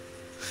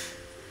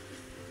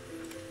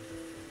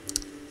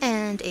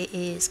 and it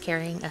is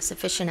carrying a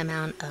sufficient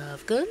amount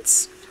of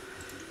goods.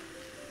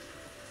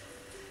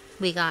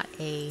 We got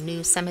a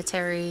new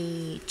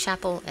cemetery,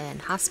 chapel,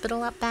 and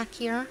hospital up back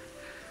here.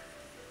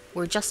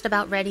 We're just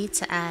about ready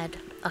to add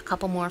a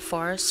couple more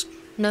forest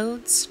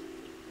nodes.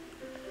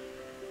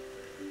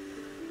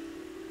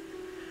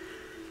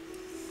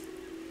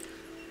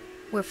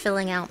 We're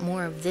filling out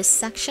more of this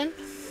section.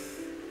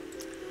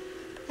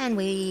 And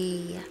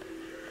we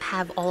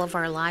have all of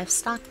our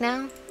livestock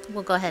now.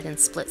 We'll go ahead and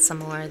split some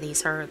more of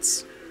these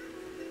herds.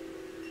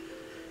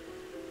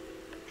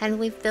 And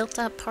we've built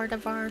up part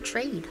of our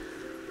trade.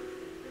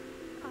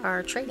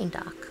 Our trading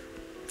dock.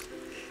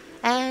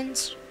 And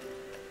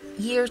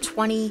year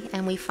 20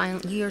 and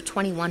year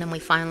 21 and we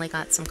finally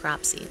got some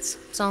crop seeds.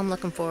 So I'm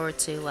looking forward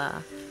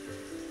to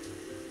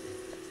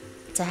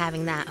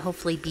having that.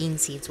 Hopefully bean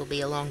seeds will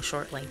be along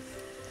shortly.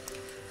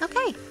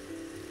 Okay.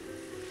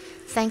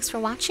 Thanks for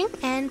watching,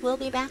 and we'll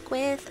be back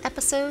with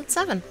episode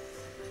 7.